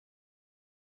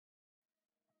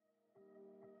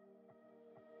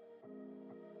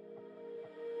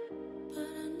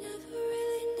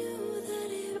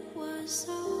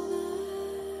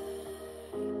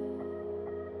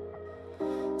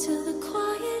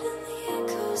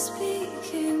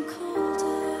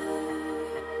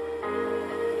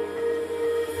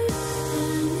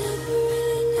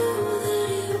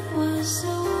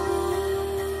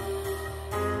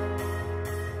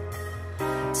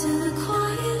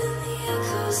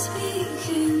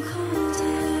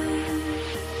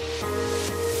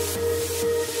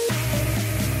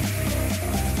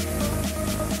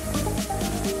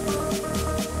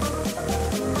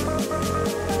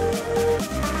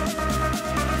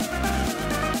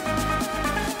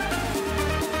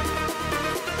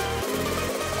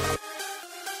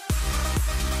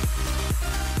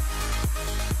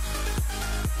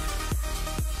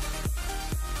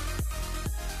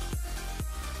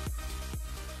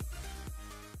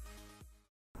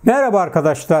Merhaba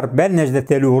arkadaşlar, ben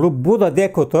Necdet Elioğlu. Bu da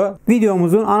Dekota.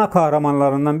 Videomuzun ana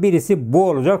kahramanlarından birisi bu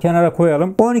olacak. Kenara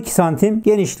koyalım. 12 santim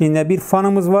genişliğinde bir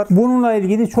fanımız var. Bununla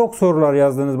ilgili çok sorular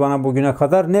yazdınız bana bugüne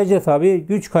kadar. Necdet abi,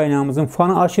 güç kaynağımızın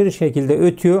fanı aşırı şekilde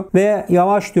ötüyor ve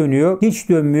yavaş dönüyor. Hiç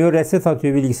dönmüyor, reset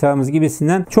atıyor bilgisayarımız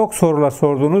gibisinden çok sorular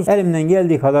sordunuz. Elimden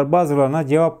geldiği kadar bazılarına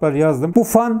cevaplar yazdım. Bu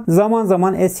fan zaman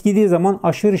zaman eskidiği zaman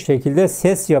aşırı şekilde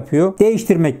ses yapıyor.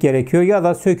 Değiştirmek gerekiyor ya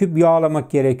da söküp yağlamak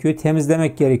gerekiyor,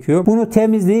 temizlemek gerekiyor. Bunu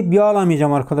temizleyip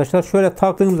yağlamayacağım arkadaşlar. Şöyle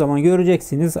taktığım zaman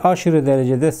göreceksiniz aşırı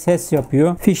derecede ses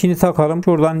yapıyor. Fişini takalım.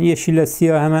 Şuradan yeşille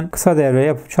siyah hemen kısa devre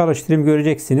yapıp çalıştırayım,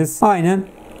 göreceksiniz. Aynen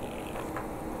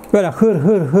böyle hır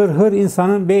hır hır hır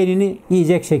insanın beynini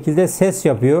yiyecek şekilde ses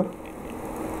yapıyor.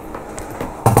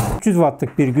 300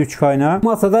 wattlık bir güç kaynağı.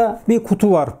 Masada bir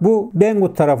kutu var. Bu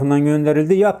Banggood tarafından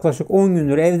gönderildi. Yaklaşık 10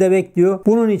 gündür evde bekliyor.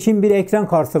 Bunun için bir ekran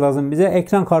kartı lazım bize.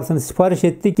 Ekran kartını sipariş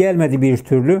ettik. Gelmedi bir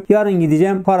türlü. Yarın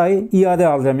gideceğim, parayı iade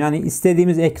alacağım. Yani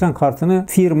istediğimiz ekran kartını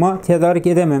firma tedarik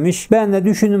edememiş. Ben de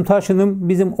düşündüm taşındım.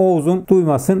 Bizim Oğuz'un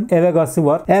duymasın, eve gazı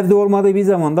var. Evde olmadığı bir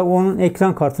zamanda onun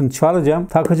ekran kartını çalacağım.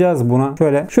 Takacağız buna.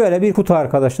 Şöyle bir kutu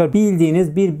arkadaşlar.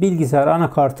 Bildiğiniz bir bilgisayar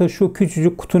anakartı şu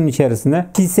küçücük kutunun içerisinde.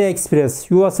 PCI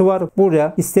Express yuvası var.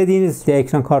 Buraya istediğiniz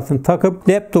ekran kartını takıp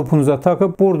laptopunuza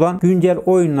takıp buradan güncel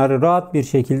oyunları rahat bir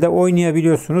şekilde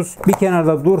oynayabiliyorsunuz. Bir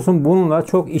kenarda dursun, bununla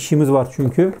çok işimiz var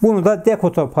çünkü. Bunu da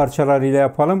Dekota parçalarıyla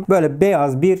yapalım. Böyle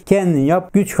beyaz bir kendin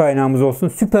yap güç kaynağımız olsun.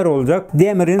 Süper olacak.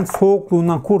 Demirin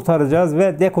soğukluğundan kurtaracağız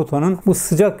ve Dekota'nın bu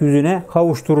sıcak yüzüne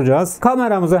kavuşturacağız.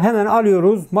 Kameramızı hemen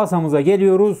alıyoruz. Masamıza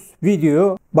geliyoruz.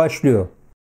 Video başlıyor.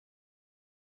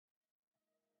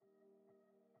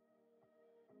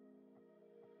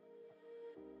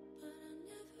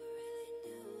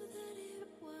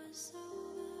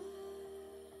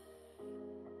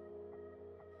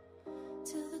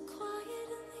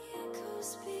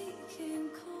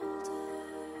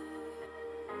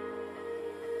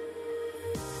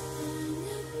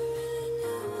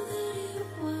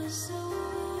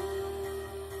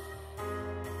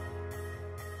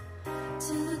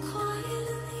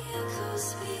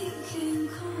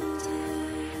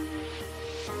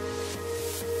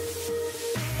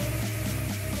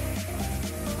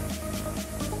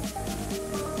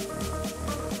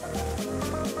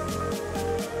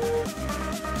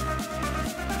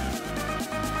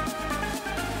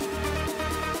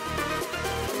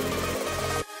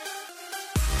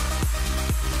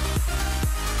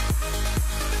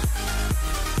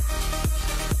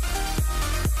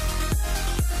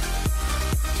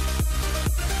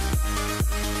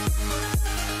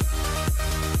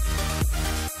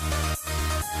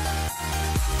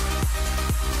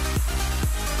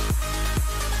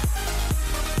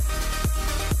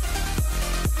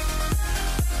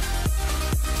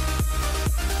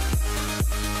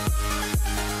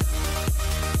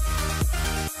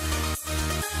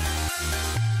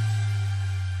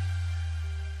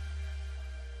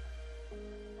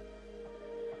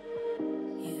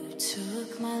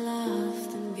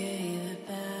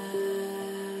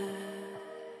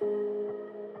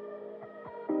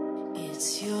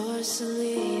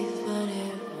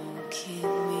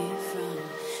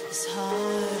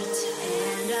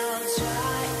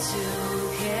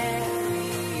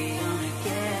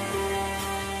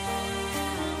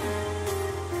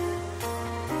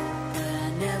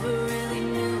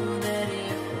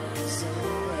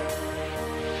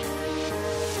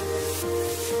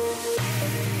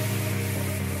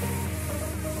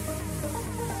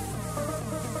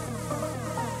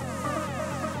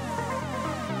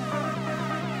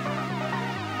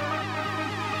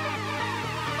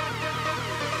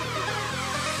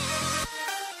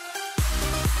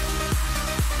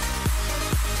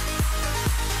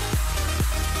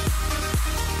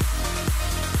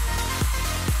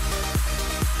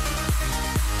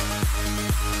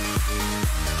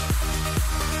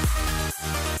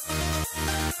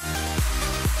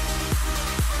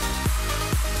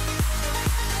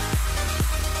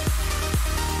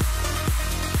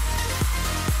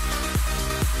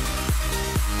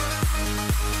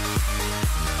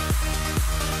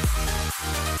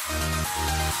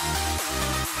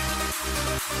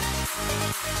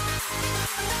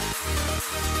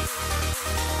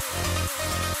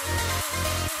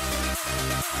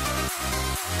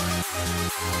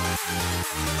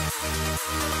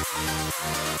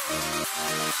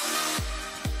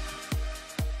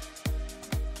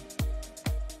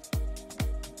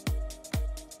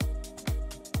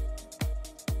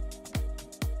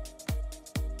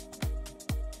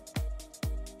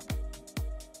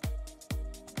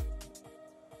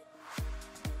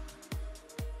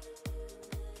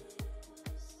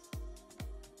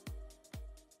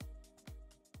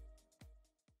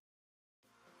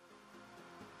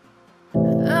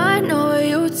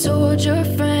 told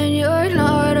your friend you're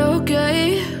not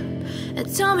okay?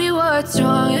 And tell me what's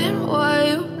wrong and why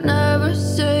you never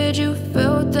said you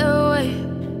felt that way.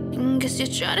 And guess you're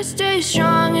trying to stay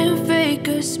strong and fake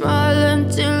a smile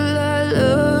until I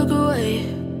look away.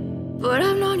 But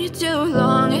I've known you too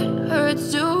long, it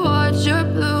hurts to watch your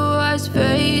blue eyes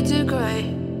fade to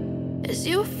gray as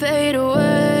you fade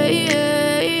away,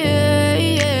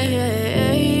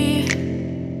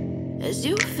 as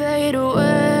you fade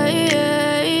away.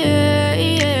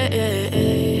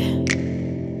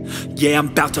 Yeah, I'm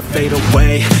about to fade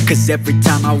away, cause every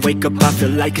time I wake up I feel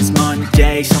like it's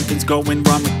Monday. Something's going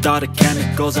wrong with all the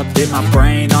chemicals up in my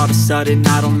brain. All of a sudden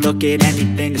I don't look at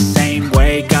anything the same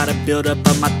way. Gotta build up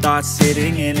of my thoughts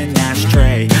sitting in an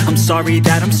ashtray. I'm sorry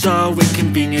that I'm so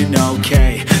inconvenient,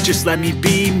 okay? Just let me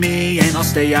be me and I'll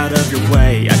stay out of your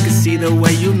way. I can see the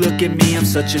way you look at me, I'm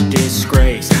such a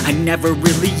disgrace. I never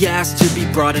really asked to be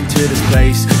brought into this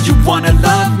place. You wanna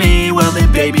love me? Well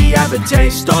then baby have a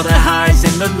taste. All the highs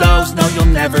and the lows, no you'll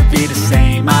never be the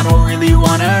same. I don't really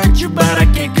wanna hurt you but I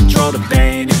can't control the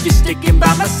pain. If you're sticking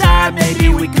by my side maybe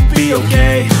we could be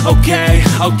okay.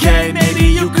 Okay, maybe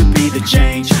you could be the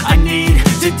change I need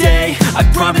today. I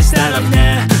promise that I've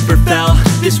never felt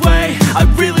this way. I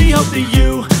really hope that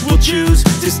you will choose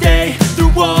to stay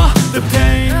through all the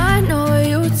pain. I know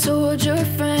you told your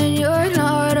friend you're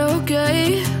not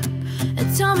okay.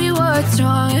 And tell me what's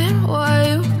wrong and why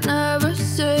you never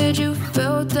said you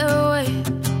felt that way.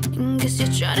 And guess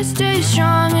you're trying to stay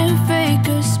strong and fake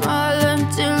a smile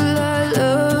until I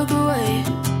look away.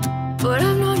 But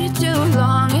I've known you too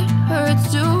long, it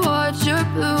hurts to watch your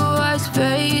blue eyes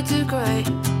fade to gray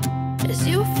as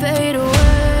you fade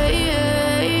away,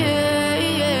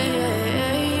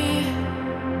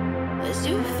 as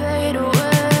you fade away.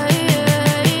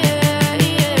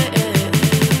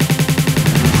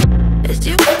 As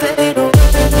you fade away.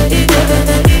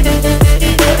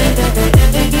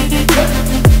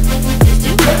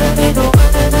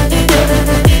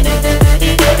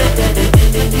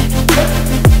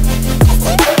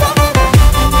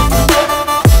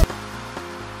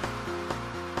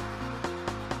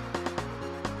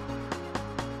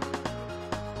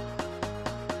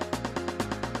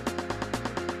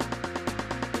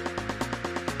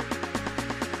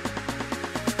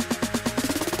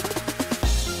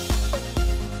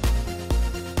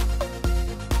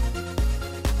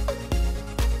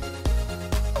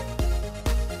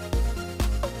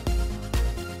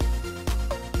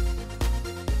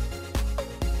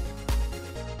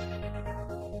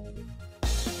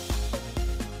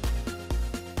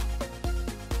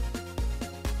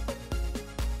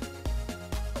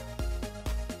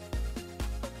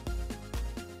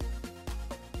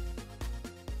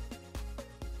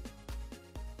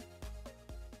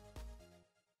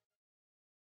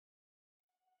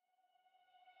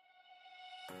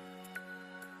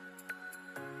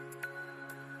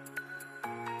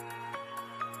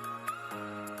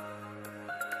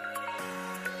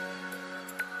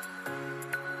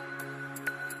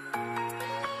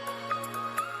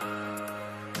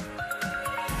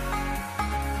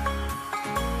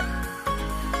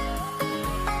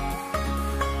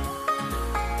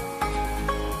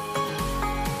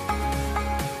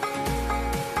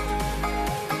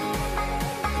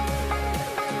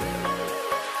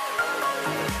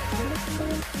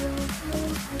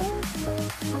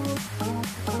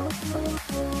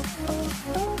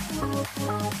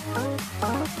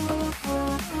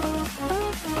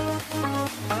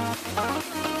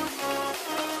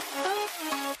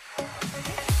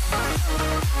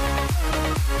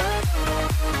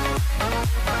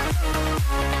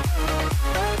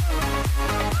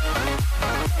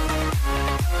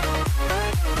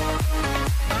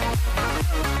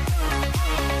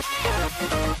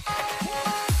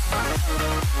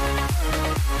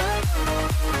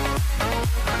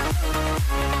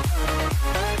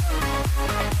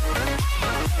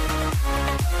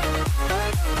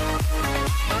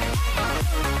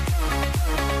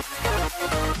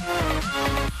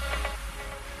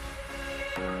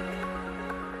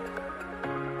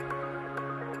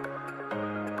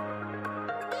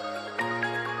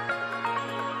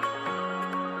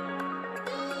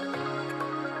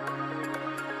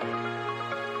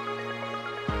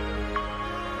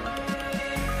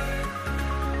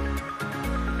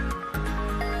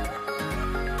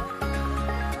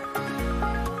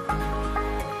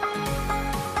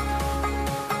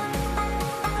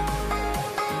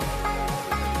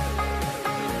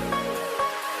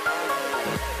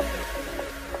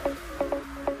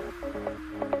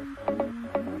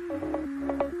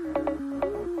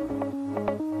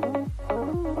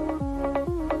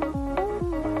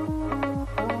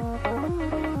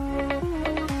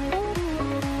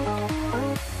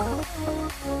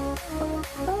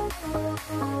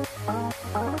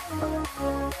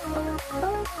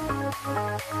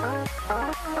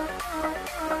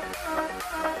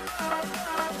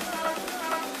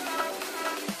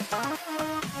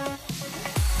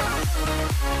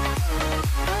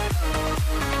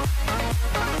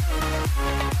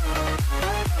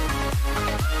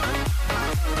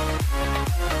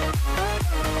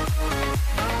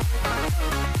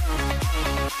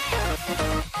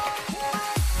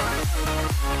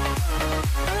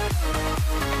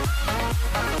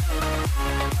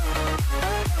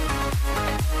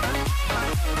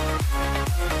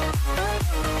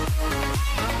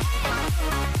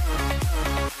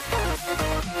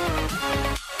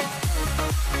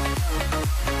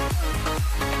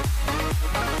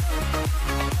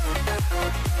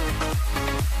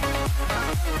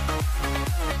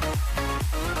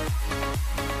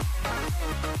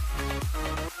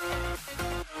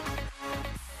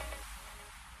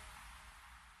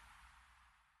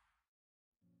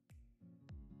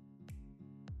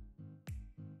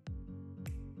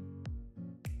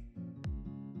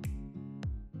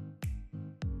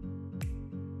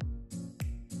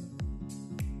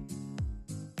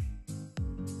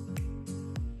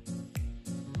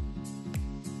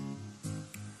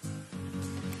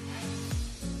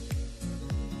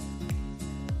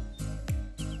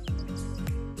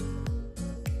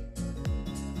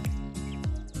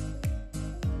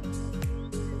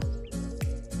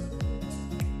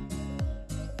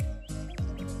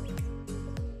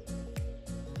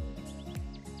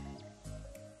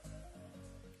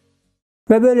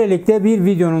 Ve böylelikle bir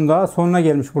videonun daha sonuna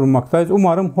gelmiş bulunmaktayız.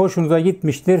 Umarım hoşunuza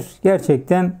gitmiştir.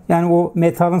 Gerçekten yani o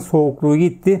metalin soğukluğu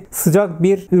gitti. Sıcak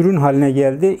bir ürün haline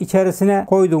geldi. İçerisine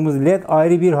koyduğumuz led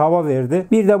ayrı bir hava verdi.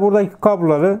 Bir de buradaki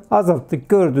kabloları azalttık.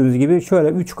 Gördüğünüz gibi şöyle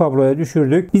 3 kabloya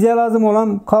düşürdük. Bize lazım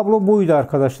olan kablo buydu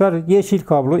arkadaşlar. Yeşil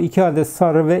kablo, 2 adet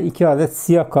sarı ve 2 adet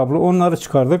siyah kablo. Onları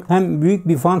çıkardık. Hem büyük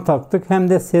bir fan taktık hem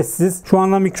de sessiz. Şu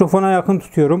anda mikrofona yakın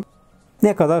tutuyorum.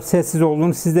 Ne kadar sessiz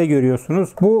olduğunu siz de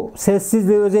görüyorsunuz. Bu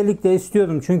sessizliği özellikle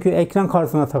istiyordum. Çünkü ekran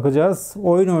kartına takacağız.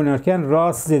 Oyun oynarken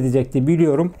rahatsız edecekti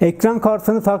biliyorum. Ekran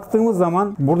kartını taktığımız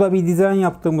zaman, burada bir dizayn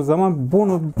yaptığımız zaman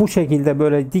bunu bu şekilde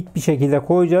böyle dik bir şekilde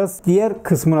koyacağız. Diğer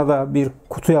kısmına da bir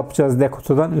kutu yapacağız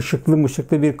Dekota'dan.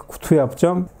 Işıklı bir kutu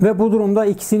yapacağım. Ve bu durumda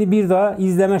ikisini bir daha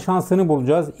izleme şansını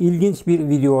bulacağız. İlginç bir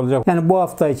video olacak. Yani bu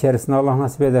hafta içerisinde Allah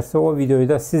nasip ederse o videoyu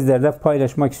da sizlerle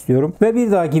paylaşmak istiyorum. Ve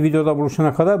bir dahaki videoda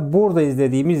buluşana kadar burada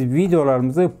izlediğimiz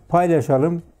videolarımızı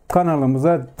paylaşalım.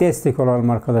 Kanalımıza destek olalım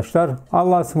arkadaşlar.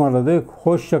 Allah'a ısmarladık.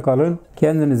 Hoşça kalın.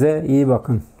 Kendinize iyi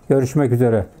bakın. Görüşmek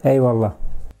üzere. Eyvallah.